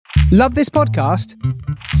Love this podcast?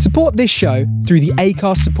 Support this show through the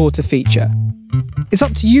Acast supporter feature. It's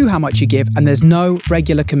up to you how much you give, and there's no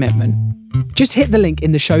regular commitment. Just hit the link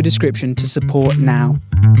in the show description to support now.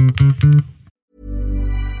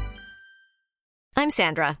 I'm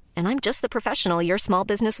Sandra, and I'm just the professional your small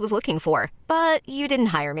business was looking for. But you didn't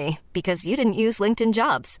hire me because you didn't use LinkedIn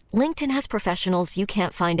Jobs. LinkedIn has professionals you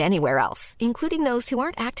can't find anywhere else, including those who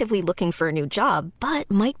aren't actively looking for a new job, but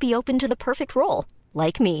might be open to the perfect role,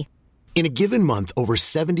 like me. In a given month, over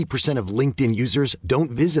 70% of LinkedIn users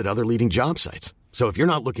don't visit other leading job sites. So if you're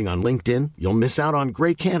not looking on LinkedIn, you'll miss out on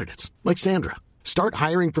great candidates like Sandra. Start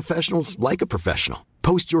hiring professionals like a professional.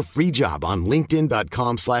 Post your free job on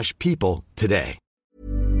linkedin.com/people today.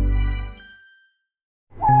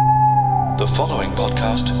 The following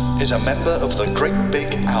podcast is a member of the Great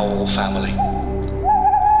Big Owl family.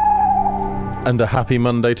 And a happy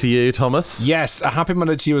Monday to you, Thomas. Yes, a happy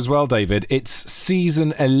Monday to you as well, David. It's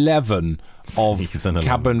season 11 of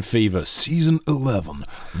Cabin Fever. Season 11.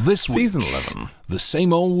 This week, Season 11. the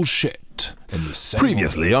same old shit. In the same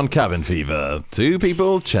Previously on Cabin Fever, two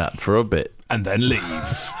people chat for a bit. and then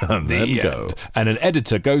leave. And then go. And an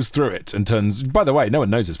editor goes through it and turns... By the way, no one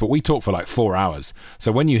knows this, but we talk for like 4 hours.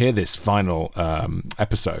 So when you hear this final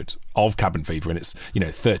episode of Cabin Fever and it's,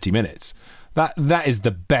 30 minutes... That is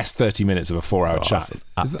the best 30 minutes of a 4-hour chat.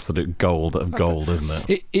 Absolute gold of gold, isn't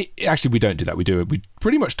it? Actually, we don't do that. We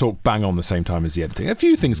pretty much talk bang on the same time as the editing. A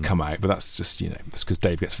few things come out, but that's just, that's because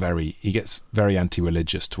Dave gets very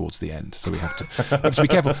anti-religious towards the end. So we have to be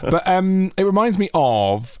careful. But it reminds me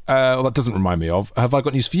of, that doesn't remind me of, Have I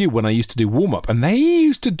Got News For You, when I used to do warm-up. And they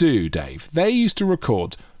used to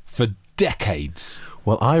record for decades.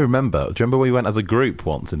 Well, I remember. Do you remember we went as a group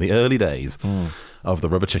once in the early days of the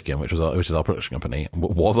Rubber Chicken, which is our production company?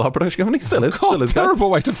 Was our production company? Still is. God,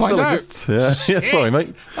 terrible way to find out. Yeah, sorry,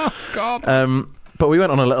 mate. Oh God. But we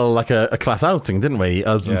went on a little, a class outing, didn't we?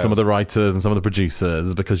 Us and some of the writers and some of the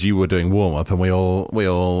producers, because you were doing warm up, and we all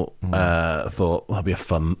thought that'd be a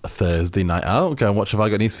fun Thursday night out. Go and watch Have I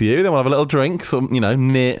Got News For You? Then we'll have a little drink, so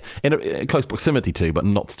near in a close proximity to, but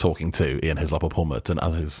not talking to Ian Hislop or Paul Merton,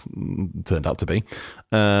 as is turned out to be.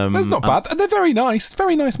 That's not bad. They're very nice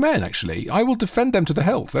men. Actually, I will defend them to the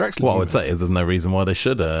hilt. They're excellent. What I would say is, there's no reason why they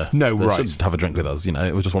should. Should have a drink with us.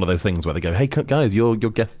 It was just one of those things where they go, "Hey guys, you're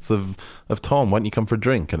guests of Tom. Why don't you come for a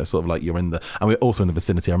drink?" And it's sort of like you're in the, and we're also in the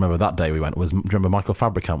vicinity. I remember that day we went. Do you remember Michael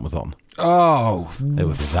Fabricant was on? Oh, it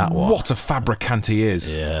was that one. What a fabricant he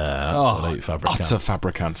is! Yeah, absolute fabricant. Utter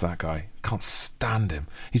fabricant, that guy. Can't stand him.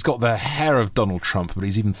 He's got the hair of Donald Trump, but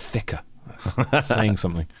he's even thicker. That's saying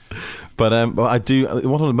something. But I do.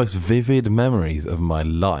 One of the most vivid memories of my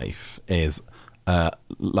life is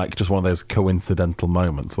just one of those coincidental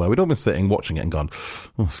moments where we'd all been sitting watching it and gone,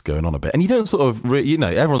 what's going on a bit? And you don't sort of,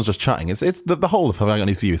 everyone's just chatting. It's the whole of Have I Got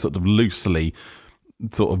News For You is sort of loosely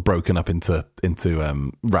sort of broken up into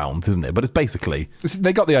rounds, isn't it? But it's basically...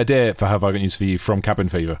 They got the idea for Have I Got News For You from Cabin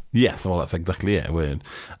Fever. Yes, well, that's exactly it. Weird.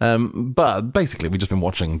 But basically, we've just been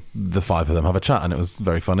watching the five of them have a chat, and it was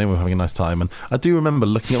very funny. We were having a nice time. And I do remember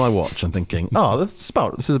looking at my watch and thinking, this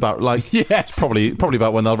is about like... Yes. Probably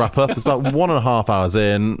about when they'll wrap up. It's about 1.5 hours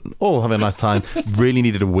in, all having a nice time. Really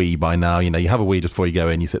needed a wee by now. You have a wee just before you go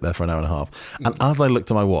in. You sit there for an hour and a half. And as I looked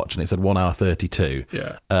at my watch and it said 1 hour 32,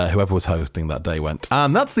 whoever was hosting that day went,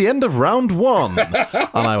 and that's the end of round one. And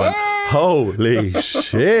I went, holy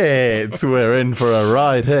shit, we're in for a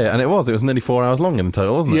ride here. And it was nearly 4 hours long in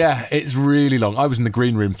total, wasn't it? Yeah, it's really long. I was in the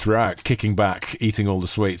green room throughout, kicking back, eating all the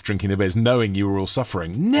sweets, drinking the beers, knowing you were all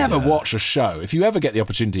suffering. Never watch a show. If you ever get the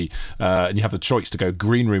opportunity and you have the choice to go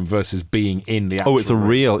green room versus being in the actual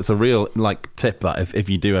room. It's a real like tip that if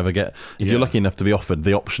you do ever get, if you're lucky enough to be offered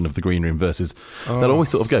the option of the green room versus, they'll always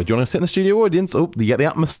sort of go, do you want to sit in the studio audience? Oh, you get the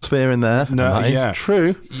atmosphere in there. No, that is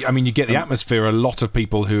true. I mean, you get the atmosphere. A lot of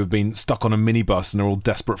people who have been stuck on a minibus and are all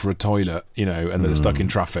desperate for a toilet, and they're stuck in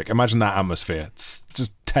traffic. Imagine that atmosphere. It's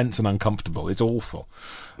just tense and uncomfortable. It's awful.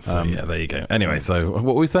 So there you go. Anyway, so what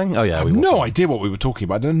were we saying? Oh yeah, I have no idea what we were talking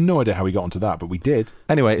about. I have no idea how we got onto that, but we did.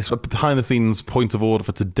 Anyway, it's a behind the scenes point of order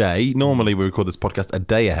for today. Normally we record this podcast a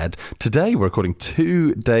day ahead. Today we're recording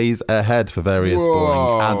 2 days ahead for various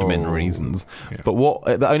boring admin reasons. Yeah.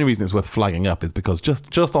 But the only reason it's worth flagging up is because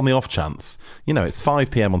just on the off chance, it's 5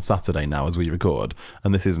 p.m. on Saturday now as we record,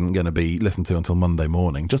 and this isn't going to be listened to until Monday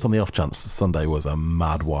morning. Just on the off chance Sunday was a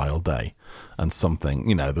mad wild day and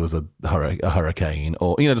something, there was a hurricane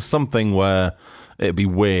or just something where it'd be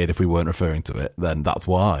weird if we weren't referring to it. Then that's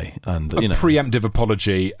why. And a preemptive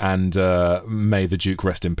apology, and may the Duke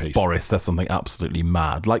rest in peace. Boris says something absolutely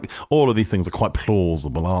mad. Like, all of these things are quite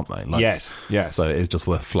plausible, aren't they? Like, yes. So it's just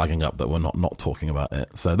worth flagging up that we're not talking about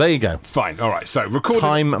it. So there you go. Fine. All right. So recorded.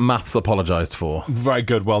 Time maths apologised for. Very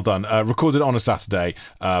good. Well done. Recorded on a Saturday,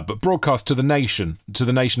 but broadcast to the nation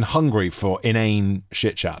hungry for inane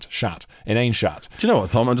shit chat. Inane chat. Do you know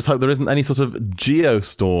what, Tom? I just hope there isn't any sort of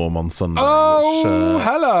geostorm on Sunday. Oh,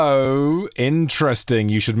 hello. Interesting.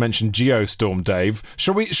 You should mention geostorm, Dave.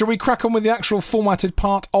 Shall we crack on with the actual formatted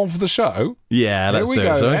part of the show? Yeah, let's do it.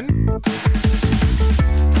 Here we go then.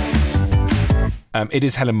 It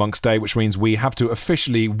is Helen Monk's Day, which means we have to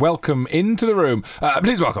officially welcome into the room.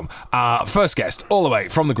 Please welcome our first guest, all the way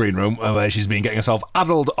from the green room, where she's been getting herself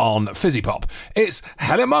addled on Fizzy Pop. It's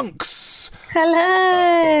Helen Monks.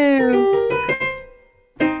 Hello.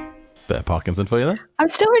 Bit of Parkinson for you there. I'm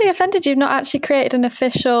still really offended you've not actually created an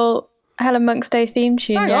official Helen Monk's Day theme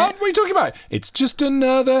tune Hang yet. on, what are you talking about? It's just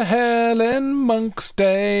another Helen Monk's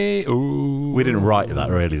Day. Ooh. We didn't write that,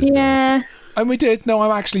 really. Did Yeah. And we did. No,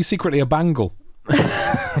 I'm actually secretly a Bangle.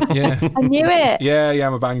 Yeah. I knew it. Yeah,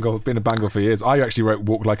 I'm a Bangle. Been a Bangle for years. I actually wrote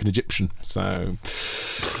Walk Like an Egyptian. So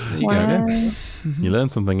there you go. You learn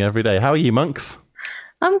something every day. How are you, Monks?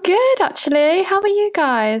 I'm good, actually. How are you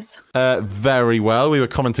guys? Very well. We were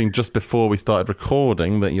commenting just before we started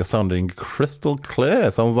recording that you're sounding crystal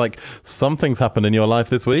clear. Sounds like something's happened in your life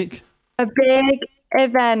this week. A big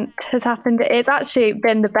event has happened. It's actually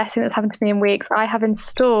been the best thing that's happened to me in weeks. I have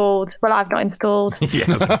installed, well, I've not installed.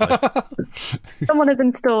 Someone has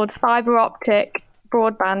installed fibre optic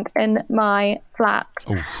broadband in my flat.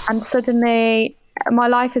 And suddenly my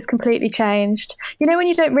life has completely changed. You know when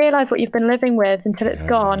you don't realise what you've been living with until it's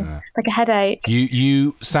gone, like a headache.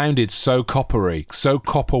 You sounded so coppery, so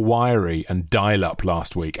copper wiry and dial-up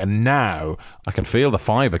last week, and now I can feel the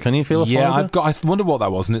fibre. Can you feel the fibre? Yeah, I wonder what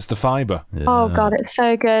that was, and it's the fibre. Yeah. Oh God, it's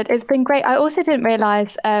so good. It's been great. I also didn't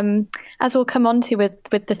realise, as we'll come on to with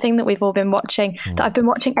the thing that we've all been watching, that I've been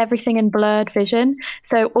watching everything in blurred vision.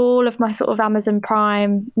 So all of my sort of Amazon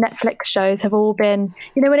Prime, Netflix shows have all been,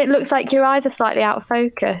 you know, when it looks like your eyes are slightly out of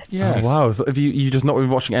focus. Yes. Oh, wow. So have you just not been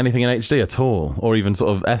watching anything in HD at all? Or even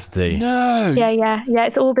sort of SD? No. Yeah.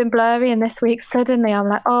 It's all been blurry, and this week suddenly I'm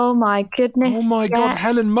like, oh my goodness. Oh my God,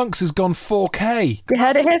 Helen Monks has gone 4K. You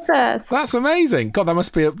heard it here first. That's amazing. God, that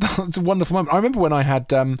must be that's a wonderful moment. I remember when I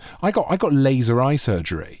had I got laser eye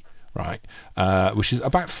surgery, right? Which is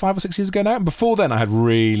about 5 or 6 years ago now. And before then I had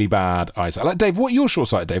really bad eyesight. Like, Dave, what you're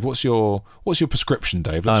short-sighted, Dave? What's your prescription,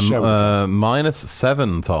 Dave? Let's share with us.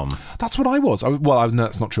 -7, Tom. That's what I was. No,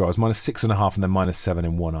 that's not true. I was -6.5 and then -7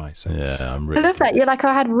 in one eye. So. Yeah, I'm I really. love that. You're like,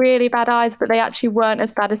 I had really bad eyes, but they actually weren't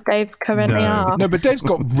as bad as Dave's currently are. No, but Dave's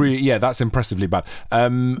got that's impressively bad.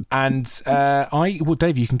 Dave,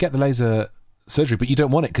 you can get the laser surgery, but you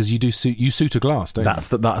don't want it because you suit a glass, don't you? That's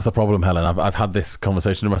the problem, Helen. I've had this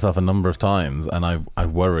conversation with myself a number of times, and I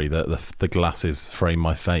worry that the glasses frame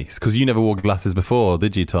my face, because you never wore glasses before,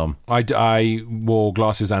 did you, Tom? I wore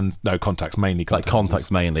glasses and contacts, mainly contacts. Like contacts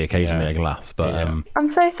mainly, occasionally a glass, but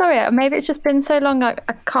I'm so sorry. Maybe it's just been so long I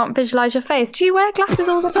can't visualise your face. Do you wear glasses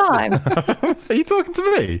all the time? Are you talking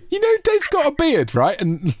to me? You know, Dave's got a beard, right?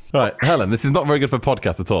 And right, Helen, this is not very good for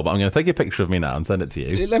podcast at all, but I'm going to take a picture of me now and send it to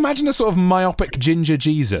you. Imagine a sort of myopic ginger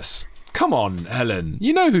Jesus. Come on, Helen.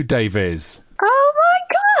 You know who Dave is. Oh my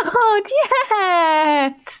God,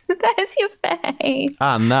 yes! There's your face.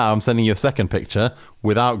 And now I'm sending you a second picture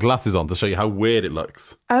without glasses on to show you how weird it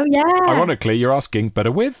looks. Oh yeah. Ironically, you're asking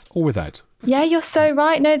better with or without? Yeah, you're so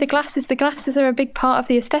right. No, the glasses are a big part of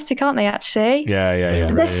the aesthetic, aren't they, actually? Yeah.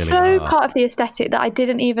 They're really so are. part of the aesthetic that I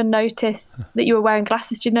didn't even notice that you were wearing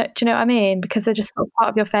glasses. Do you know what I mean? Because they're just sort of part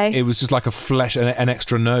of your face. It was just like a flesh, an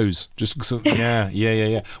extra nose. Just sort of, yeah.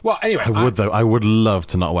 Well, anyway. I would love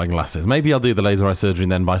to not wear glasses. Maybe I'll do the laser eye surgery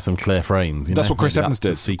and then buy some clear frames. That's what Chris Maybe Evans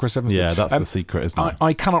did. Yeah, that's the secret, isn't it?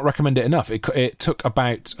 I cannot recommend it enough. It took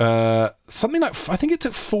about something like, I think it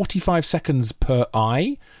took 45 seconds per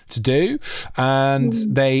eye to do, and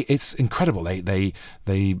it's incredible. They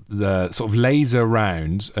sort of laser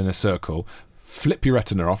round in a circle, flip your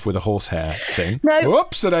retina off with a horsehair thing. No.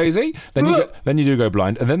 Whoops, a daisy. Then you do go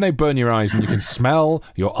blind, and then they burn your eyes, and you can smell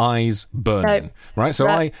your eyes burning. No. Right. So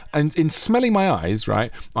Right. and in smelling my eyes, right,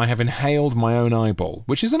 I have inhaled my own eyeball,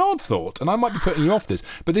 which is an odd thought, and I might be putting you off this,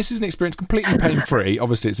 but this is an experience completely pain-free.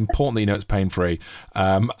 Obviously, it's important that you know it's pain-free.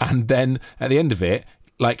 And then at the end of it,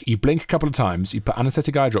 like, you blink a couple of times, you put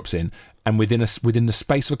anaesthetic eye drops in, and within the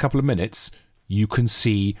space of a couple of minutes, you can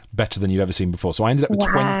see better than you've ever seen before. So I ended up with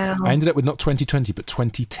with not 2020 but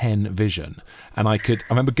 2010 vision, and I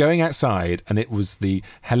remember going outside, and it was the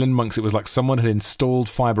Helen Monks. It was like someone had installed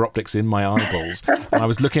fibre optics in my eyeballs, and I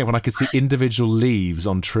was looking up and I could see individual leaves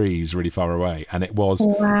on trees really far away, and it was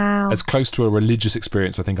as close to a religious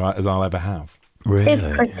experience I think as I'll ever have. Really? It's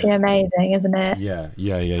pretty amazing, isn't it?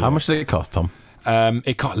 Yeah. How much did it cost, Tom? I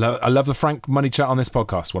love the frank money chat on this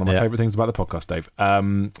podcast. One of my favourite things about the podcast, Dave.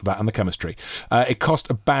 That and the chemistry. It cost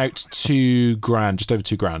about $2,000, just over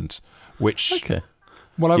 $2,000, which. Okay.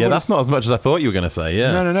 Well, that's not as much as I thought you were going to say.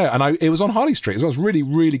 Yeah. No. And it was on Harley Street as well. It was a really,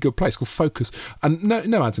 really good place called Focus, and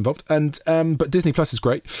no ads involved. And but Disney Plus is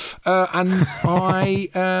great. And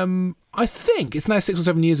I think it's now 6 or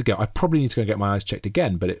 7 years ago. I probably need to go and get my eyes checked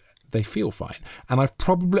again, but they feel fine. And I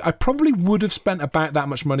probably would have spent about that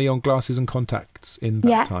much money on glasses and contacts in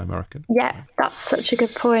that time, I reckon. Yeah, that's such a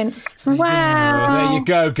good point. Wow. There you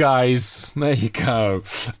go, guys. There you go.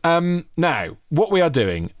 Now, what we are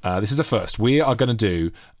doing, this is a first. We are going to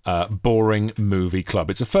do Boring Movie Club.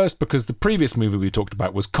 It's a first because the previous movie we talked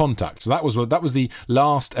about was Contact. So that was the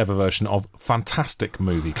last ever version of Fantastic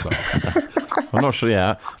Movie Club. I'm not sure.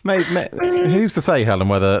 Yeah, who's to say, Helen,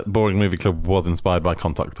 whether Boring Movie Club was inspired by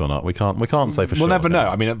Contact or not? We can't say for sure. We'll never know.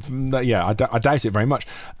 I mean, I doubt it very much.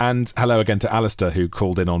 And hello again to Alistair, who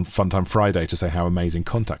called in on Funtime Friday to say how amazing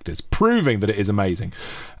Contact is, proving that it is amazing.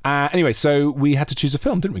 Anyway, so we had to choose a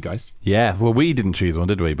film, didn't we, guys? Yeah. Well, we didn't choose one,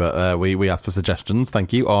 did we? But we asked for suggestions.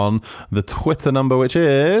 Thank you, on the Twitter number, which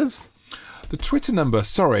is. The Twitter number,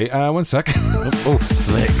 sorry, 1 sec. Oh,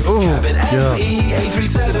 slick. Oh, Cabin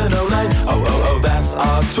FE83709. That's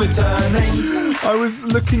our Twitter name. I was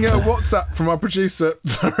looking at a WhatsApp from our producer.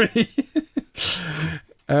 Sorry.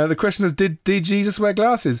 The question is, did Jesus wear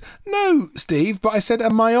glasses? No, Steve, but I said a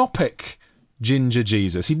myopic ginger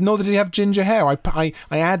Jesus. Nor did he have ginger hair. I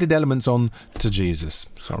added elements on to Jesus.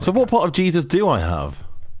 Sorry. So what part of Jesus do I have?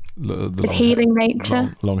 The healing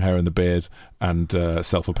nature. Long hair and the beard and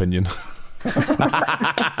self-opinion.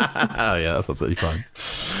 Oh yeah, that's absolutely fine.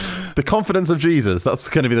 The Confidence of Jesus, that's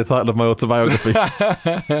going to be the title of my autobiography.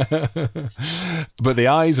 But the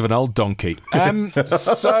eyes of an old donkey.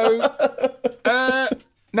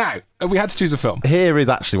 Now, we had to choose a film. Here is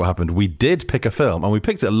actually what happened. We did pick a film, and we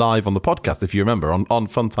picked it live on the podcast, if you remember, on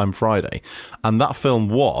Funtime Friday. And that film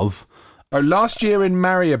was... Oh, last year in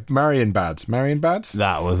Marienbad. Marienbad?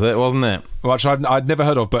 That was it, wasn't it? Well, actually, I'd never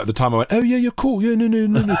heard of, but at the time I went, oh, yeah, you're cool. Yeah, no,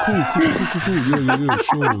 cool. Yeah,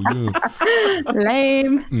 sure, yeah.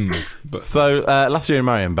 Lame. So, last year in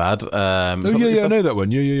Marienbad... I know that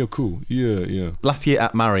one. Yeah, you're cool. Yeah. Last year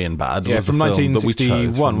at Marienbad was from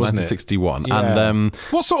 1961, wasn't it? 1961. Yeah. And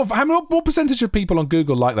what percentage of people on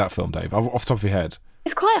Google like that film, Dave, off the top of your head?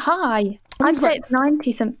 It's quite high. I'd say it's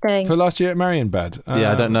 90-something. For last year at Marienbad?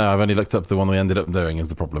 Yeah, I don't know. I've only looked up the one we ended up doing is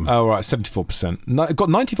the problem. Oh, right, 74%. It got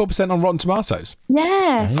 94% on Rotten Tomatoes.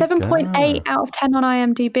 Yeah, 7.8 out of 10 on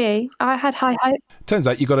IMDb. I had high hope. Turns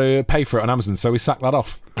out you got to pay for it on Amazon, so we sacked that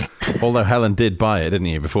off. Although Helen did buy it, didn't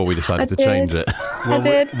you, before we decided to change it? I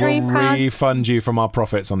did. We'll refund you from our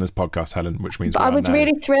profits on this podcast, Helen, which means I was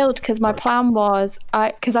really thrilled because my plan was,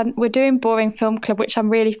 we're doing Boring Film Club, which I'm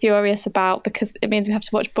really furious about because it means we have to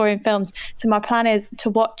watch boring films. So my plan is to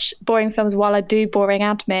watch boring films while I do boring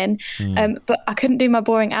admin. But I couldn't do my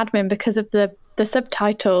boring admin because of the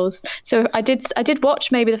subtitles. So I did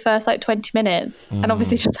watch maybe the first 20 minutes and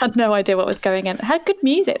obviously just had no idea what was going on. It had good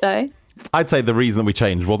music though. I'd say the reason that we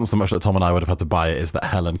changed wasn't so much that Tom and I would have had to buy it, is that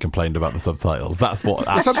Helen complained about the subtitles. That's what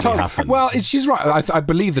actually happened. Well, she's right. I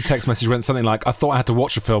believe the text message went something like, I thought I had to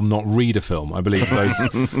watch a film, not read a film. I believe those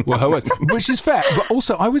were her words, which is fair. But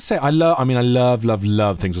also, I would say I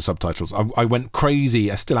love things with subtitles. I went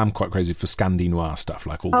crazy. I still am quite crazy for Scandi noir stuff,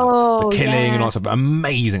 like all the killing and all that stuff.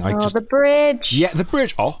 Amazing. The bridge. Yeah, the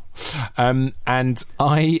bridge. And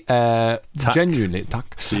I genuinely...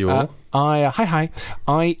 See you all. I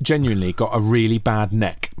genuinely got a really bad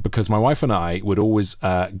neck because my wife and I would always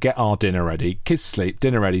get our dinner ready, kids sleep,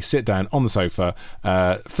 dinner ready, sit down on the sofa,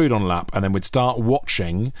 food on lap, and then we'd start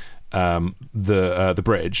watching the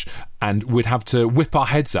bridge, and we'd have to whip our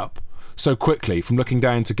heads up so quickly from looking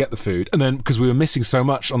down to get the food, and then because we were missing so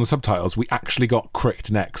much on the subtitles, we actually got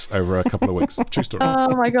cricked necks over a couple of weeks. True story.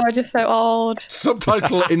 Oh my god, you're so old.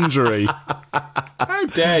 Subtitle injury. How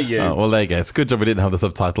dare you? Oh, well, there you go. It's a good job we didn't have the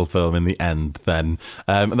subtitle film in the end then.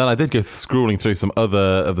 And then I did go scrolling through some other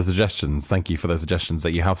of the suggestions. Thank you for those suggestions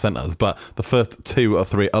that you have sent us. But the first 2 or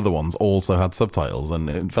 3 other ones also had subtitles, and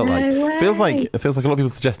it feels like a lot of people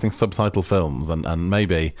suggesting subtitle films, and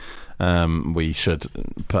maybe we should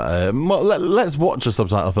put let's watch a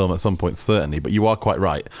subtitle film at some point, certainly. But you are quite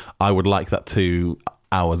right. I would like that to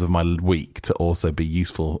hours of my week to also be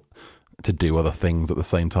useful to do other things at the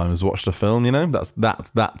same time as watch the film, you know? That's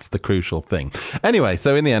the crucial thing. Anyway,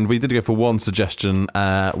 so in the end, we did go for one suggestion,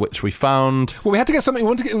 which we found... Well, we had to get something...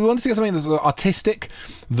 We wanted to get something that's artistic,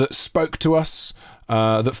 that spoke to us,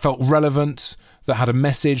 that felt relevant, that had a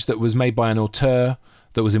message, that was made by an auteur,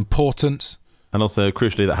 that was important. And also,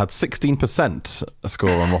 crucially, that had 16%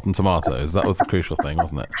 score on Rotten Tomatoes. That was the crucial thing,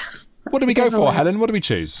 wasn't it? What did we go for, Helen? What did we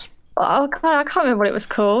choose? Oh, God, I can't remember what it was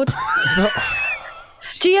called.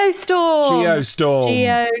 Geostorm,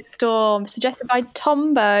 suggested by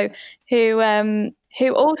Tombo, who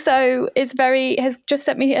also has just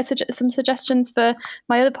sent me some suggestions for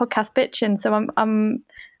my other podcast, Bitchin'. So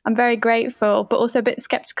I'm very grateful, but also a bit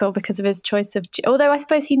skeptical because of his choice of... Although I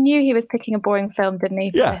suppose he knew he was picking a boring film, didn't he?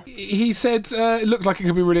 Yeah. He said it looked like it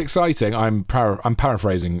could be really exciting. I'm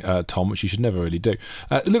paraphrasing Tom, which you should never really do.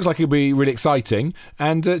 It looks like it could be really exciting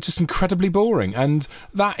and just incredibly boring. And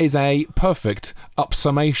that is a perfect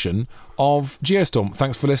upsummation of Geostorm.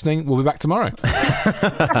 Thanks for listening. We'll be back tomorrow.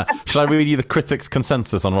 Shall I read you the critics'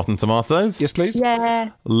 consensus on Rotten Tomatoes? Yes, please. Yeah.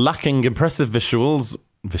 Lacking impressive visuals,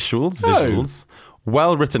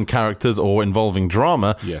 well-written characters or involving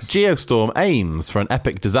drama, yes. Geostorm aims for an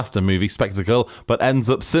epic disaster movie spectacle, but ends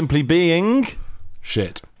up simply being...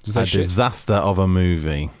 Shit. Disaster of a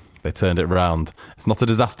movie. They turned it round. It's not a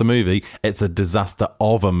disaster movie, it's a disaster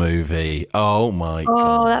of a movie. Oh, my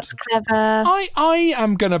God. Oh, that's clever. I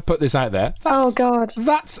am going to put this out there. God.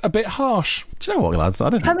 That's a bit harsh. Do you know what, lads?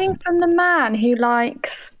 Coming from the man who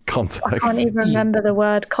likes... Contact. I can't even remember the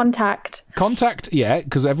word. Contact. Contact, yeah,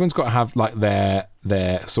 because everyone's got to have like their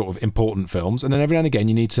sort of important films, and then every now and again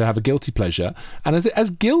you need to have a guilty pleasure. And as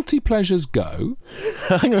guilty pleasures go,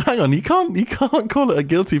 hang on, you can't call it a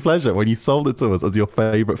guilty pleasure when you sold it to us as your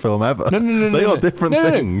favourite film ever. No, they are different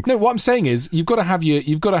things. No, what I'm saying is you've got to have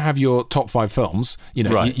your top 5 films. You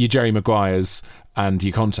know, right. your Jerry Maguires and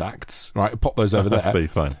your Contacts, right? Pop those over there. See,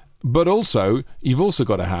 fine. But also, you've also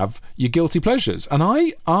got to have your guilty pleasures. And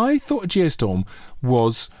I thought Geostorm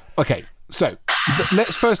was... Okay, so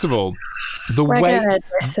let's first of all... We're going to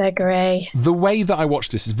disagree. The way that I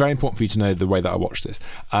watched this is very important for you to know the way that I watched this.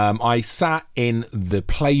 I sat in the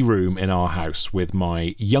playroom in our house with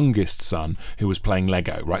my youngest son who was playing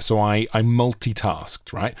Lego, right? So I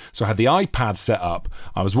multitasked, right? So I had the iPad set up.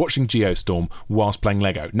 I was watching Geostorm whilst playing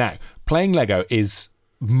Lego. Now, playing Lego is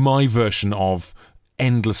my version of...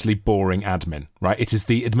 endlessly boring admin, right? It is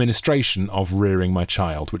the administration of rearing my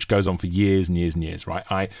child, which goes on for years and years and years, right?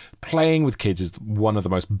 Playing with kids is one of the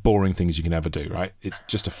most boring things you can ever do, right? It's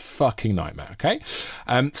just a fucking nightmare, okay?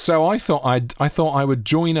 So I thought I would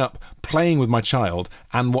join up playing with my child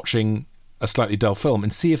and watching a slightly dull film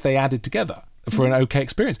and see if they added together for an okay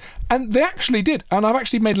experience. And they actually did. And I've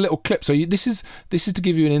actually made a little clip. So this is to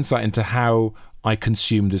give you an insight into how I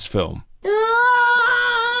consumed this film.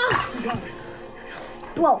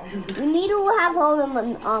 Whoa, you need to have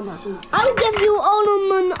ornament armor. I'll give you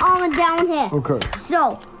ornament armor down here. Okay.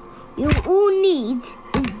 So, you all need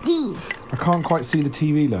is these. I can't quite see the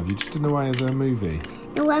TV, love. You're just in the way of the movie.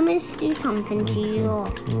 Now let me just do something to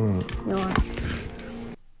yours.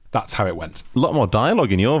 That's how it went. A lot more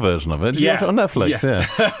dialogue in your version of it. Did you watch it on Netflix?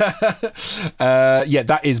 Yeah. Yeah,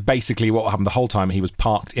 that is basically what happened the whole time. He was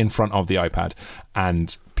parked in front of the iPad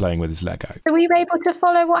and playing with his Lego. So were you able to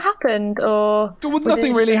follow what happened, or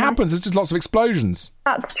nothing really happens? There's just lots of explosions.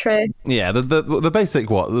 That's true. Yeah, the basic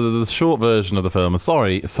the short version of the film.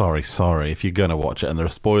 Sorry. If you're gonna watch it and there are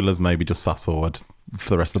spoilers, maybe just fast forward for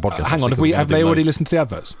the rest of the podcast. Hang on, have they already listened to the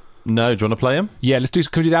adverts? No, do you want to play them? Yeah, can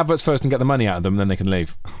we do the adverts first and get the money out of them, and then they can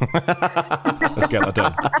leave. Let's get that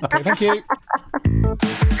done. Okay, thank you.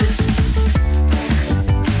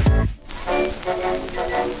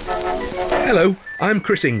 Hello, I'm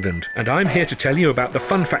Chris England, and I'm here to tell you about the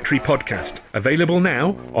Fun Factory podcast, available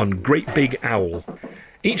now on Great Big Owl.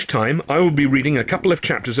 Each time, I will be reading a couple of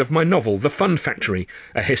chapters of my novel, The Fun Factory,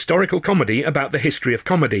 a historical comedy about the history of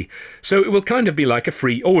comedy. So it will kind of be like a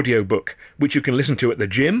free audiobook, which you can listen to at the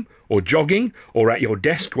gym, or jogging, or at your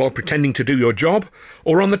desk while pretending to do your job,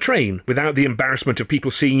 or on the train without the embarrassment of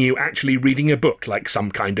people seeing you actually reading a book like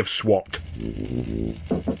some kind of SWAT.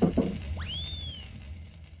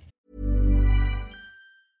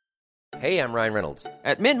 Hey, I'm Ryan Reynolds.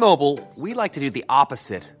 At Mint Mobile, we like to do the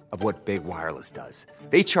opposite of what Big Wireless does.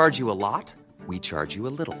 They charge you a lot, we charge you a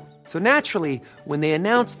little. So naturally, when they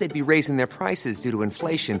announced they'd be raising their prices due to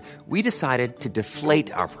inflation, we decided to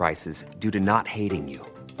deflate our prices due to not hating you.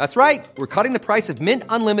 That's right. We're cutting the price of Mint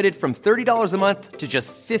Unlimited from $30 a month to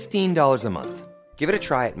just $15 a month. Give it a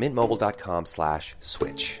try at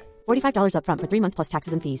mintmobile.com/switch. $45 up front for 3 months plus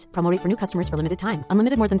taxes and fees. Promo rate for new customers for limited time.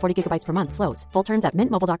 Unlimited more than 40 gigabytes per month slows. Full terms at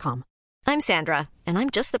mintmobile.com. I'm Sandra, and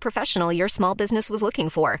I'm just the professional your small business was looking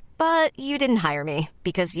for. But you didn't hire me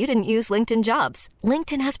because you didn't use LinkedIn Jobs.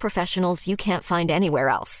 LinkedIn has professionals you can't find anywhere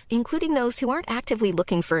else, including those who aren't actively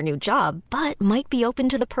looking for a new job, but might be open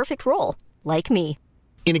to the perfect role, like me.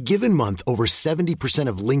 In a given month, over 70%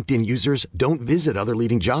 of LinkedIn users don't visit other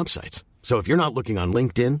leading job sites. So if you're not looking on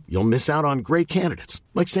LinkedIn, you'll miss out on great candidates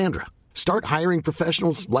like Sandra. Start hiring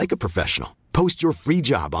professionals like a professional. Post your free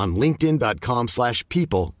job on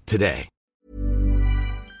linkedin.com/people today.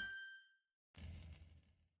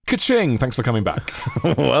 Ka-ching! Thanks for coming back.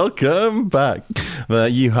 Welcome back.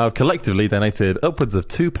 You have collectively donated upwards of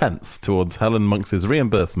 2p towards Helen Monks'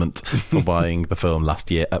 reimbursement for buying the film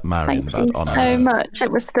last year at Marienbad. Thank you so much.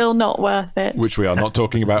 It was still not worth it. Which we are not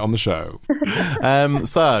talking about on the show.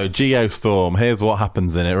 So, Geostorm, here's what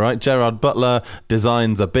happens in it, right? Gerard Butler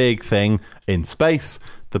designs a big thing in space.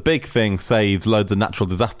 The big thing saves loads of natural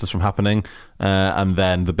disasters from happening, and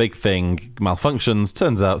then the big thing malfunctions.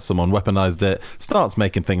 Turns out someone weaponized it, starts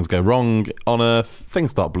making things go wrong on Earth,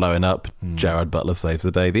 things start blowing up. Gerard Butler saves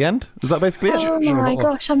the day. The end? Is that basically it? Oh my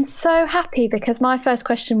gosh, I'm so happy because my first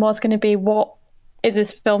question was going to be, what is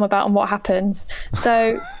this film about and what happens?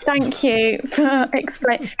 So thank you for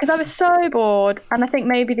explaining, because I was so bored, and I think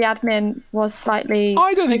maybe the admin was slightly...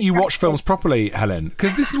 I don't think you watch films properly, Helen,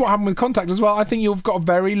 because this is what happened with Contact as well. I think you've got a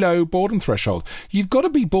very low boredom threshold. You've got to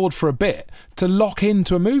be bored for a bit to lock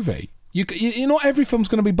into a movie. Not every film's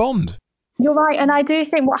going to be Bond. You're right, and I do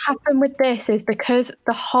think what happened with this is because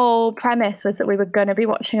the whole premise was that we were going to be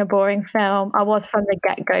watching a boring film, I was from the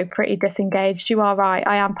get-go pretty disengaged. You are right,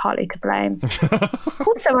 I am partly to blame.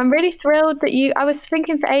 Also, I'm really thrilled that I was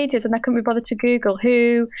thinking for ages and I couldn't be bothered to Google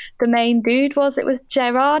who the main dude was. It was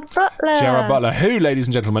Gerard Butler. Gerard Butler, who, ladies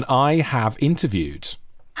and gentlemen, I have interviewed.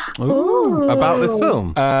 Ooh. About this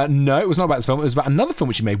film? No, it was not about this film. It was about another film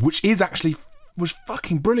which he made, which is actually... was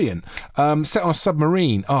fucking brilliant. Set on a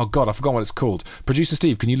submarine. Oh God, I forgot what it's called. Producer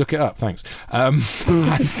Steve, can you look it up? Thanks.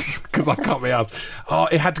 Because I can't be asked. Oh,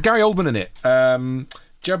 it had Gary Oldman in it.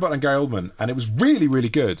 Gerard Butler and Gary Oldman, and it was really, really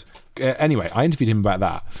good. Anyway, I interviewed him about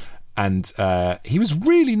that, and he was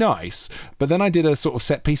really nice. But then I did a sort of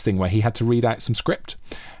set piece thing where he had to read out some script,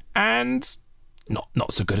 and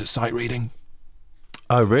not so good at sight reading.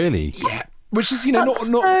 Oh, really? Yeah. Which is, That's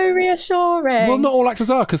so reassuring. Well, not all actors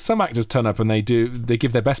are, because some actors turn up and they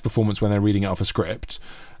give their best performance when they're reading it off a script,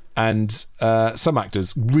 and some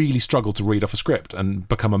actors really struggle to read off a script and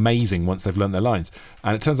become amazing once they've learned their lines.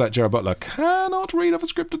 And it turns out Gerard Butler cannot read off a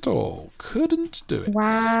script at all. Couldn't do it.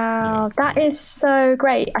 Wow, that is so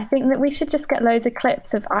great. I think that we should just get loads of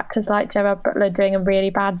clips of actors like Gerard Butler doing a really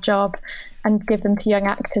bad job and give them to young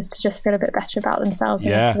actors to just feel a bit better about themselves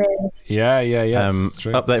and their careers. Yeah.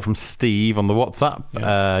 Update from Steve on the WhatsApp.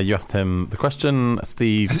 Yeah. You asked him the question.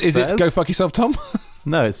 Steve Is it go fuck yourself, Tom?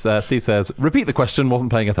 No, it's Steve says, repeat the question,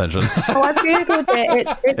 wasn't paying attention. Oh, I've Googled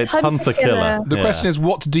it. It's Hunter Killer. The question is,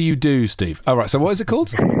 what do you do, Steve? Oh, right, so what is it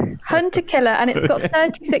called? Hunter Killer, and it's got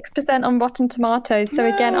 36% on Rotten Tomatoes. So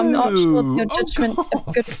again, I'm not sure of your judgment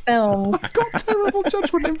of good films. I've got terrible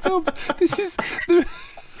judgment in films. This is...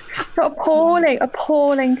 Got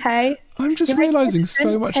appalling taste. I'm just realising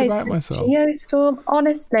so much about myself. Geostorm,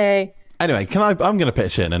 honestly. Anyway, I'm going to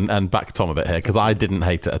pitch in and back Tom a bit here, because I didn't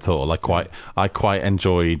hate it at all. I quite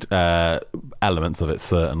enjoyed elements of it,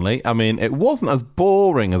 certainly. I mean, it wasn't as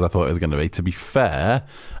boring as I thought it was going to be, to be fair.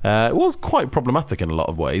 It was quite problematic in a lot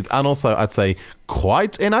of ways, and also, I'd say,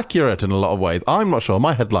 quite inaccurate in a lot of ways. I'm not sure.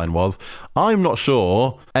 My headline was, I'm not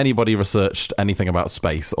sure anybody researched anything about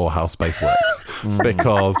space or how space works,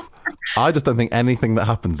 because I just don't think anything that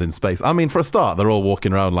happens in space... I mean, for a start, they're all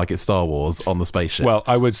walking around like it's Star Wars on the spaceship. Well,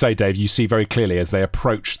 I would say, Dave, you see very clearly as they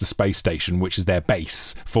approach the space station, which is their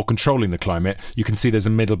base for controlling the climate, you can see there's a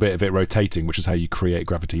middle bit of it rotating, which is how you create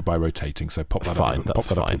gravity, by rotating. So pop that up. Pop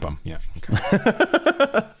that up your bum. Yeah.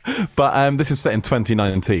 Okay. But this is set in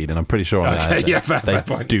 2019, and I'm pretty sure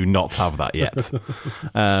they do not have that yet.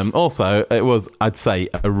 Also, it was, I'd say,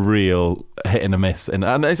 a real hit and a miss, and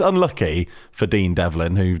it's unlucky for Dean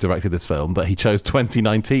Devlin, who directed this film, that he chose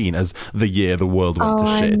 2019 as the year the world went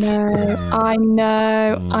to shit. I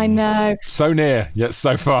know. So near, yet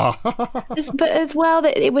so far. But as well,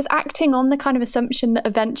 that it was acting on the kind of assumption that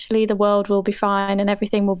eventually the world will be fine and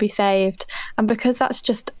everything will be saved, and because that's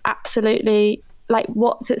just absolutely... like,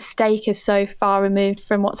 what's at stake is so far removed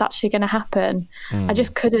from what's actually going to happen. I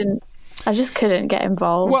just couldn't I just couldn't get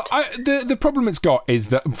involved. Well, the problem it's got is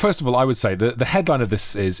that, first of all, I would say the headline of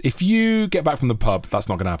this is, if you get back from the pub, that's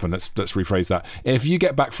not going to happen. Let's rephrase that. If you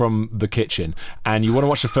get back from the kitchen and you want to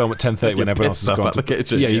watch a film at 10:30 when everyone else has gone to the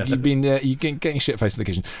kitchen, you've been getting shit faced in the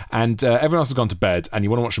kitchen, and everyone else has gone to bed, and you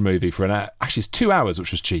want to watch a movie for an hour. Actually, it's 2 hours,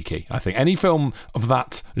 which was cheeky. I think any film of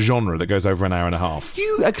that genre that goes over an hour and a half.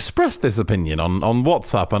 You expressed this opinion on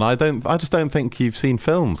WhatsApp, and I just don't think you've seen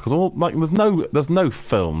films, because there's no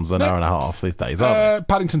films an hour and a half these days, are there?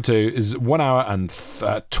 Paddington 2 is 1 hour and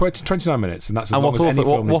 29 minutes, and that's as long as any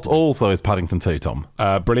film. What also is Paddington 2, Tom?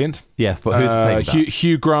 Brilliant. Yes, but who's saying that?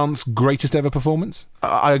 Hugh Grant's greatest ever performance.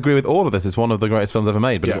 I agree with all of this. It's one of the greatest films ever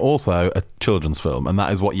made, but it's also a children's film, and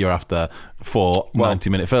that is what you're after for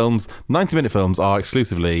 90-minute films. 90-minute films are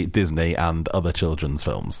exclusively Disney and other children's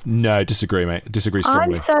films. No, disagree, mate. Disagree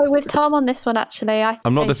strongly. I'm so with Tom on this one, actually.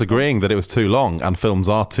 I'm not disagreeing that it was too long, and films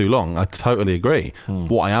are too long. I totally agree.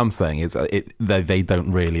 What I am saying is they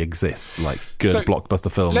don't really exist like good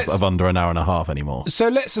blockbuster films of under an hour and a half anymore. So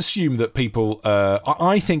let's assume that people,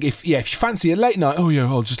 I think if you fancy a late night,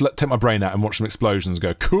 I'll just take my brain out and watch some explosions and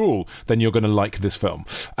go, cool, then you're going to like this film.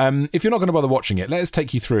 If you're not going to bother watching it, let us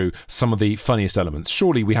take you through some of the funniest elements.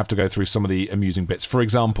 Surely we have to go through some of the amusing bits. For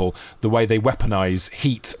example, the way they weaponize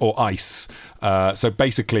heat or ice. So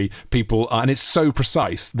basically, people, and it's so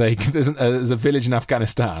precise. There's a village in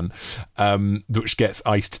Afghanistan which gets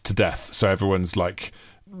iced to death. So everyone's like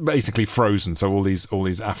basically frozen. So all these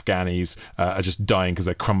Afghanis are just dying because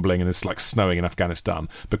they're crumbling, and it's like snowing in Afghanistan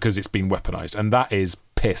because it's been weaponized. And that is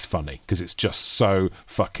piss funny because it's just so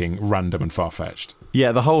fucking random and far-fetched.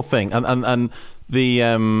 Yeah, the whole thing, and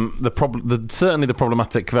certainly the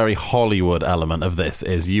problematic, very Hollywood element of this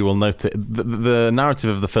is you will notice the narrative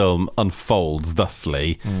of the film unfolds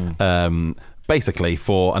thusly. Basically,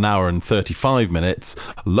 for an hour and 35 minutes,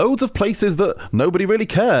 loads of places that nobody really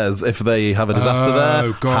cares if they have a disaster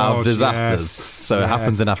have disasters. Yes, so it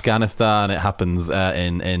happens in Afghanistan, it happens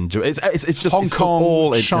in it's just Hong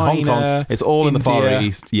Kong, China, Hong Kong. It's all India. in the Far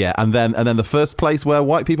East. Yeah, and then the first place where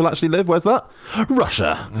white people actually live, where's that?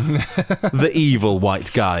 Russia. The evil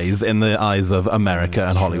white guys in the eyes of America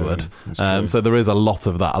and Hollywood. So there is a lot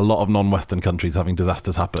of that. A lot of non-Western countries having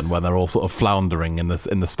disasters happen when they're all sort of floundering in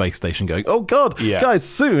the space station, going, oh God. Guys,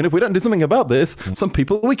 soon, if we don't do something about this, some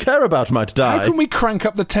people we care about might die. How can we crank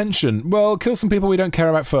up the tension? Well, kill some people we don't care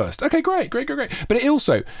about first. Okay, great. But it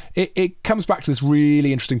also, it comes back to this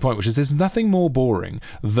really interesting point, which is there's nothing more boring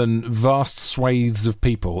than vast swathes of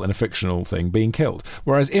people in a fictional thing being killed.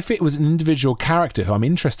 Whereas if it was an individual character who I'm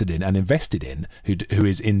interested in and invested in, who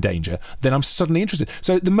is in danger, then I'm suddenly interested.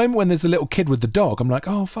 So at the moment when there's the little kid with the dog, I'm like,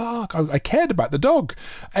 oh, fuck, I cared about the dog.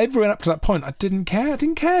 Everyone up to that point, I didn't care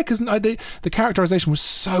because the characterization was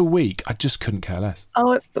so weak, I just couldn't care less.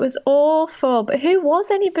 Oh, it was awful. But who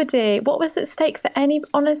was anybody? What was at stake for any?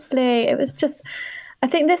 Honestly, it was just. I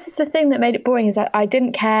think this is the thing that made it boring, is that I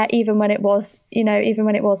didn't care even when it was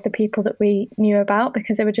the people that we knew about,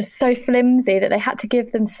 because they were just so flimsy that they had to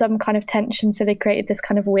give them some kind of tension. So they created this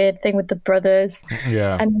kind of weird thing with the brothers.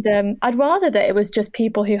 Yeah. And I'd rather that it was just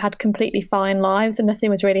people who had completely fine lives and nothing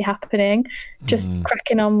was really happening, just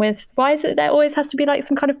cracking on with, why is it there always has to be like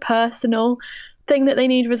some kind of personal thing that they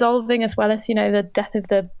need resolving, as well as, the death of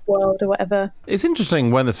the world or whatever. It's interesting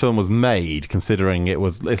when this film was made, considering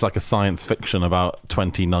it's like a science fiction about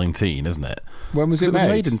 2019, isn't it? When was it made? It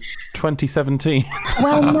was made in 2017.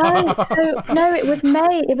 Well, no, it was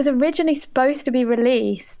made. It was originally supposed to be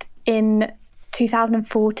released in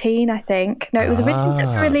 2014, I think. No, it was originally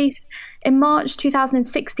set to release in March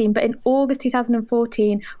 2016, but in August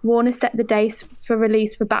 2014, Warner set the date for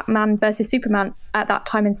release for Batman vs Superman at that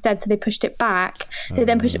time instead, so they pushed it back. They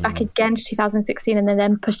then pushed it back again to 2016, and they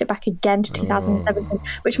then pushed it back again to 2017,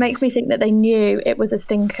 which makes me think that they knew it was a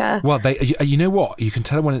stinker. Well, you know what? You can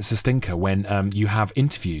tell when it's a stinker when you have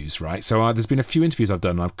interviews, right? So there's been a few interviews I've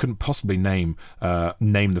done, and I couldn't possibly name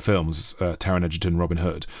the films, Taron Egerton, Robin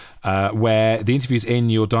Hood, where the interview's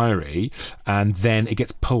in your diary, and then it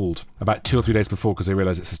gets pulled about 2 or 3 days before because they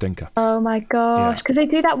realise it's a stinker. Oh my gosh, because they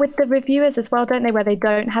do that with the reviewers as well, don't they, where they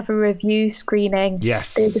don't have a review screening.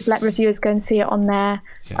 Yes. They just let reviewers go and see it on there.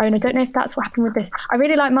 Yes. And I don't know if that's what happened with this. I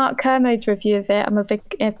really like Mark Kermode's review of it. I'm a big,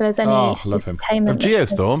 if there's any love him. Of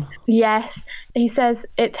Geostorm? Yes. He says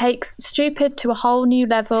it takes stupid to a whole new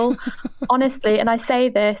level. Honestly, and I say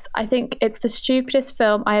this, I think it's the stupidest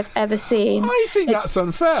film I have ever seen. I think that's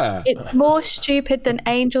unfair. It's more stupid than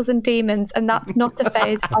Angels and Demons, and that's not a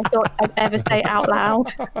phrase I thought I'd ever say out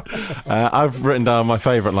loud. I've written down my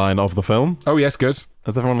favourite line of the film. Oh, yes, good.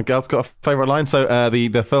 Has everyone else got a favourite line? So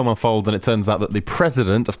the film unfolds and it turns out that the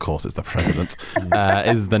president, of course it's the president,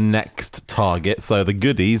 is the next target. So the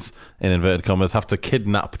goodies, in inverted commas, have to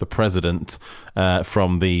kidnap the president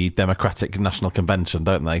from the Democratic National Convention,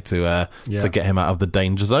 don't they, to get him out of the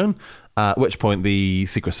danger zone. At which point the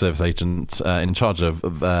Secret Service agent in charge of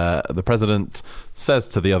the president says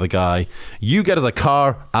to the other guy, "You get us a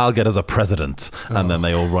car, I'll get us a president." And then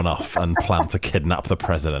they all run off and plan to kidnap the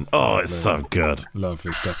president. Oh, it's so good.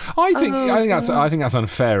 Lovely stuff. I think that's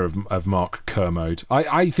unfair of Mark Kermode.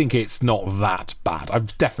 I think it's not that bad.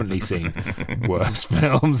 I've definitely seen worse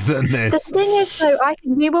films than this. The thing is, though,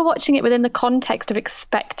 we were watching it within the context of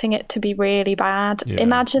expecting it to be really bad. Yeah.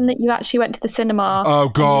 Imagine that you actually went to the cinema. Oh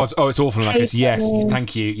God! Oh, it's awful in that case. Yes,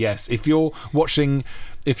 thank you. Yes, if you're watching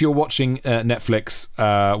Netflix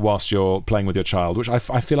whilst you're playing with your child, which I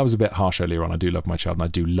feel I was a bit harsh earlier on. I do love my child and I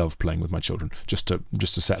do love playing with my children. Just to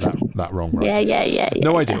set that wrong right. Yeah.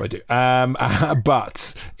 No, I do.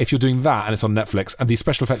 But if you're doing that and it's on Netflix and the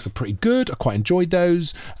special effects are pretty good, I quite enjoyed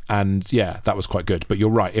those, and yeah, that was quite good. But you're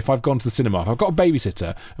right. If I've gone to the cinema, if I've got a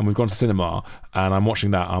babysitter and we've gone to the cinema and I'm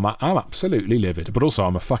watching that, I'm absolutely livid. But also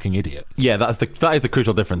I'm a fucking idiot. Yeah, that is the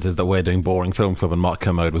crucial difference, is that we're doing Boring Film Club and Mark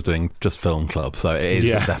Kermode was doing just Film Club. So it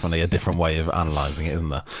is definitely a different way of analysing it, isn't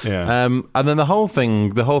there? Yeah. And then the whole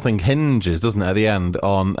thing hinges, doesn't it, at the end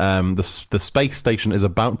on the space station is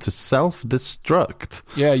about to self-destruct.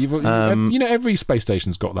 Yeah, every space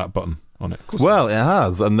station's got that button on it. Well, it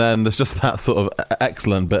has, and then there's just that sort of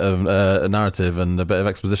excellent bit of narrative and a bit of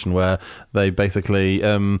exposition where they basically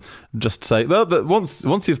just say that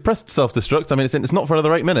once you've pressed self-destruct, I mean, it's not for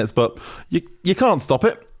another 8 minutes, but you can't stop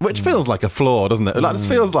it, which feels like a flaw, doesn't it? It just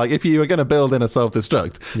feels like if you were going to build in a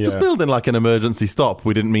self-destruct, just build in like an emergency stop.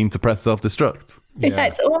 We didn't mean to press self-destruct. Yeah,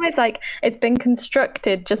 it's almost like it's been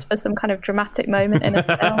constructed just for some kind of dramatic moment in a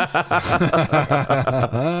film.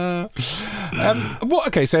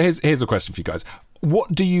 Okay, so here's a question for you guys.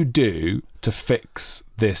 What do you do to fix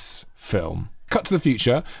this film? Cut to the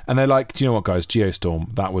future, and they're like, do you know what, guys?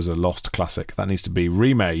 Geostorm, that was a lost classic. That needs to be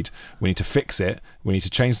remade. We need to fix it. We need to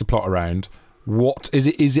change the plot around. What is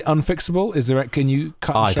it? Is it unfixable? Can you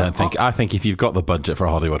cut? I think if you've got the budget for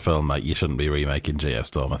a Hollywood film, mate, you shouldn't be remaking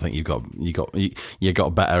Geostorm. I think you got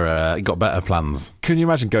better plans. Can you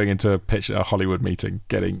imagine going into a Hollywood meeting,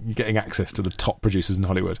 getting access to the top producers in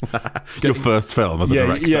Hollywood? Your first film as a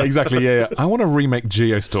director. Yeah, exactly. Yeah. I want to remake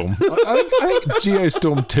Geostorm. I think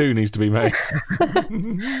Geostorm 2 needs to be made. I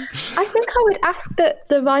think I would ask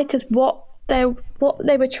the writers what they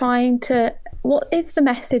were trying to. What is the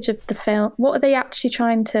message of the film? What are they actually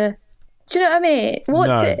trying to... Do you know what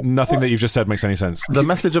I mean? Nothing that you've just said makes any sense. The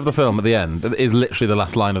message of the film at the end is literally the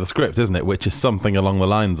last line of the script, isn't it? Which is something along the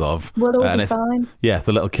lines of... We'll all be fine. Yeah,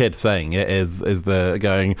 the little kid saying it is the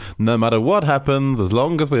going, no matter what happens, as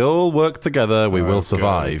long as we all work together, we will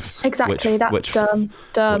survive. God. Exactly, that's dumb.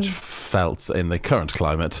 Which felt, in the current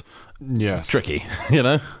climate, tricky,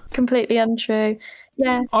 Completely untrue.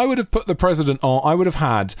 Yeah. I would have put the president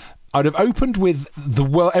on... I'd have opened with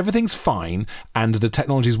everything's fine and the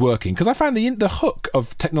technology's working, because I found the hook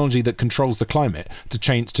of technology that controls the climate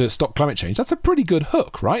to stop climate change. That's a pretty good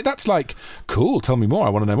hook, right? That's like, cool, tell me more. I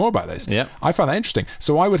want to know more about this. Yeah. I found that interesting.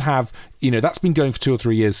 So I would have, that's been going for 2 or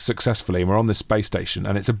 3 years successfully, and we're on this space station,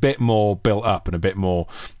 and it's a bit more built up and a bit more...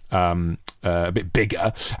 a bit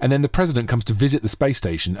bigger, and then the president comes to visit the space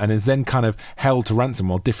station and is then kind of held to ransom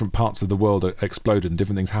while different parts of the world are exploded and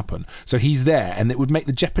different things happen. So he's there, and it would make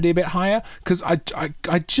the jeopardy a bit higher, because I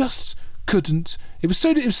just couldn't. It was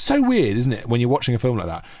so weird, isn't it, when you're watching a film like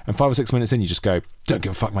that, and 5 or 6 minutes in you just go, don't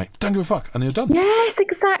give a fuck, mate, don't give a fuck, and you're done. Yes,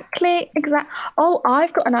 exactly. Oh,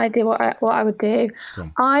 I've got an idea what I would do.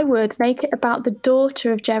 I would make it about the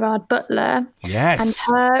daughter of Gerard Butler. Yes.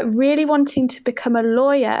 And her really wanting to become a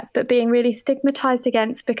lawyer, but being really stigmatized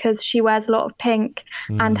against because she wears a lot of pink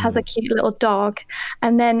and has a cute little dog,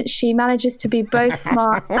 and then she manages to be both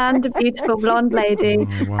smart and a beautiful blonde lady,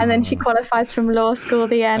 and then she qualifies from law school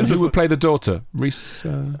at the end. And who would play the daughter? Reese?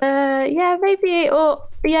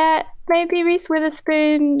 Maybe Reese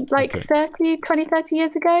Witherspoon, 30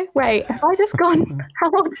 years ago. Wait, have I just gone?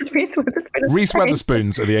 How old is Reese Witherspoon? Reese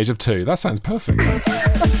Witherspoon's at the age of 2. That sounds perfect.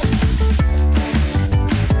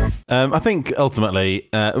 I think ultimately,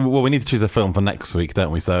 we need to choose a film for next week,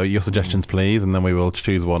 don't we? So your suggestions, please, and then we will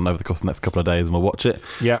choose one over the course of the next couple of days and we'll watch it.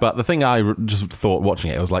 Yeah. But the thing I just thought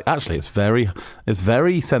watching it was like, actually, it's very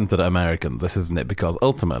centred at Americans, this, isn't it? Because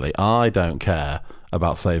ultimately, I don't care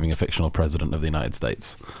about saving a fictional president of the United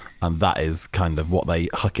States. And that is kind of what they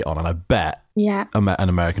huck it on. And I bet an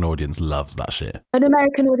American audience loves that shit. An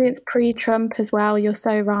American audience pre-Trump as well, you're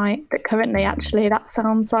so right. But currently, actually, that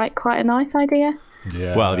sounds like quite a nice idea.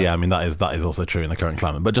 Yeah. Well, yeah, I mean that is also true in the current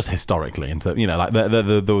climate, but just historically, and so, like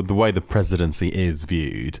the way the presidency is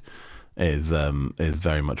viewed is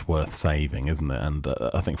very much worth saving, isn't it? And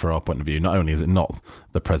I think for our point of view, not only is it not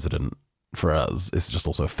the president for us, it's just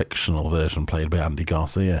also a fictional version played by Andy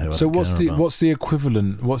Garcia. Who so what's the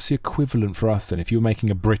equivalent? What's the equivalent for us then? If you were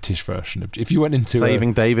making a British version of, if you went into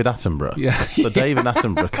Saving David Attenborough, so David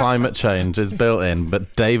Attenborough, climate change is built in,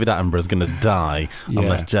 but David Attenborough is going to die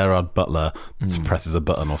unless Gerard Butler presses a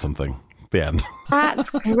button or something. The end. That's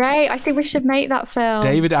great. I think we should make that film.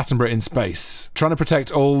 David Attenborough in space, trying to protect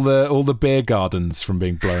all the beer gardens from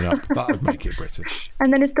being blown up. That would make it British.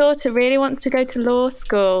 And then his daughter really wants to go to law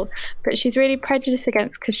school, but she's really prejudiced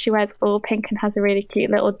against because she wears all pink and has a really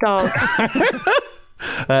cute little dog.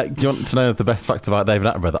 Do you want to know the best fact about David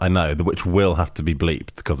Attenborough that I know, which will have to be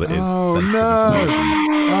bleeped because it is sensitive information?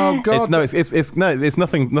 Oh God! It's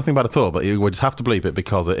nothing bad at all. But you would just have to bleep it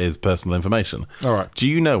because it is personal information. All right. Do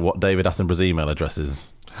you know what David Attenborough's email address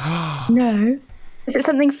is? No. Is it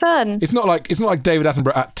something fun? It's not like David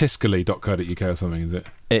Attenborough at tiscali.co.uk or something, is it?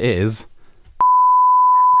 It is.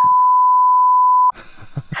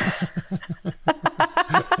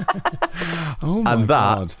 Oh my and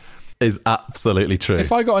that God. Is absolutely true.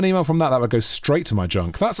 If I got an email from that would go straight to my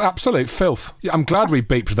junk. That's absolute filth. I'm glad we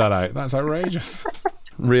beeped that out. That's outrageous.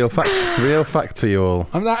 Real fact for you all.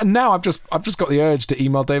 Now I've just got the urge to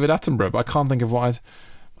email David Attenborough, but I can't think of what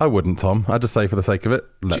I wouldn't, Tom. I'd just say for the sake of it,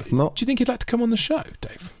 let's not. Do you think he'd like to come on the show,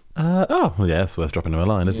 Dave? Yeah, it's worth dropping him a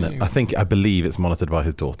line, isn't it? I believe it's monitored by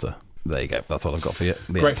his daughter. There you go. That's all I've got for you.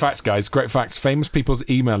 Great facts, guys. Great facts. Famous people's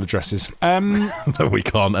email addresses. That we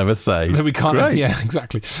can't ever say. That we can't. Great. Yeah,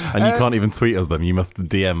 exactly. And you can't even tweet us them. You must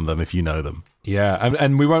DM them if you know them. Yeah,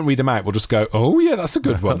 and we won't read them out. We'll just go, oh yeah, that's a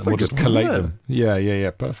good one. And we'll just collate them. Yeah.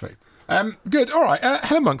 Perfect. Good. All right.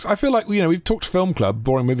 Helen Monks. I feel like we've talked film club,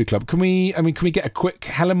 boring movie club. Can we get a quick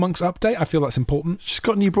Helen Monks update? I feel that's important. She's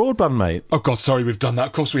got new broadband, mate. Oh God, sorry, we've done that.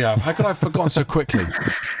 Of course we have. How could I have forgotten so quickly?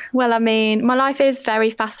 Well, I mean, my life is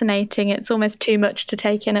very fascinating. It's almost too much to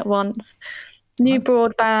take in at once. New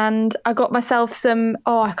broadband. I got myself some.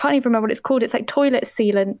 I can't even remember what it's called. It's like toilet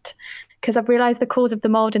sealant. Because I've realised the cause of the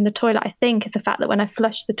mould in the toilet, I think, is the fact that when I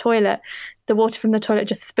flush the toilet, the water from the toilet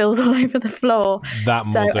just spills all over the floor. That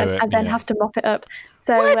will do it. I then have to mop it up.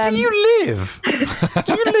 So, where do you live?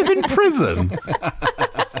 Do you live in prison?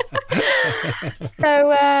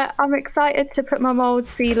 So I'm excited to put my mould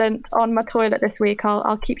sealant on my toilet this week.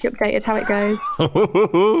 I'll keep you updated how it goes.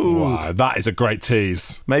 Wow, that is a great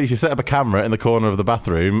tease. Maybe if you set up a camera in the corner of the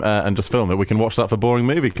bathroom and just film it, we can watch that for Boring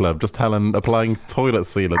Movie Club. Just Helen applying toilet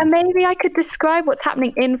sealant. And maybe I could describe what's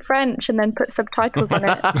happening in French and then put subtitles on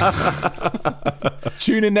it.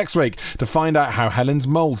 Tune in next week to find out how Helen's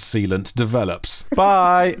mould sealant develops.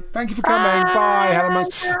 Bye. Thank you for coming. Bye, Helen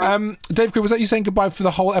Monks. Dave, was that you saying goodbye for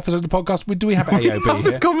the whole episode of the podcast? Do we have AOB? We have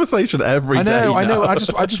this conversation every day. I know. I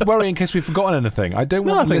just worry in case we've forgotten anything. I don't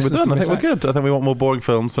want. I think we're done. I think we're out. good. I think we want more boring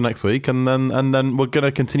films for next week, and then we're going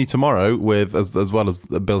to continue tomorrow with as well as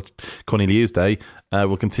Bill Cornelius Day.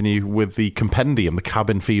 We'll continue with the compendium, the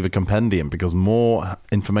Cabin Fever compendium, because more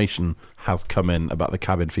information has come in about the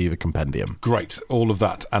Cabin Fever compendium. Great. All of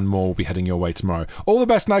that and more will be heading your way tomorrow. All the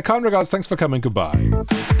best now. Kind regards. Thanks for coming. Goodbye.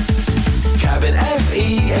 Cabin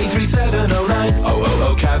FE 83709.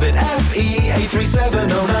 Oh, Cabin FE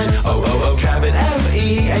 83709. Oh, Cabin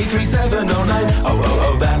FE 83709.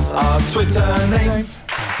 Oh, that's our Twitter name.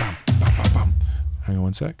 Hang on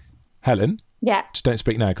one sec. Helen? Yeah. Just don't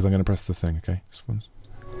speak now because I'm going to press the thing, okay?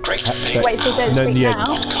 Wait, so don't speak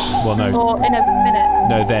now? Well, no. Or in a minute?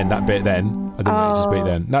 No, then. That bit then. I didn't want you to speak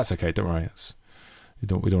then. That's okay, don't worry. We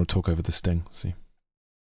don't want to talk over the sting. See.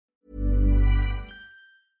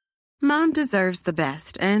 Mom deserves the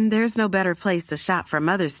best, and there's no better place to shop for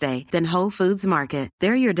Mother's Day than Whole Foods Market.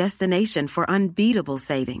 They're your destination for unbeatable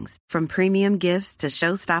savings, from premium gifts to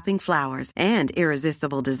show-stopping flowers and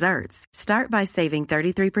irresistible desserts. Start by saving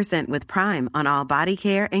 33% with Prime on all body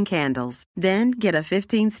care and candles. Then get a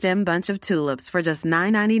 15-stem bunch of tulips for just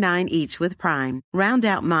 $9.99 each with Prime. Round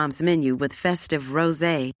out Mom's menu with festive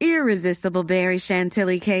rosé, irresistible berry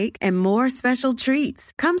chantilly cake, and more special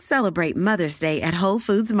treats. Come celebrate Mother's Day at Whole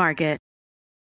Foods Market.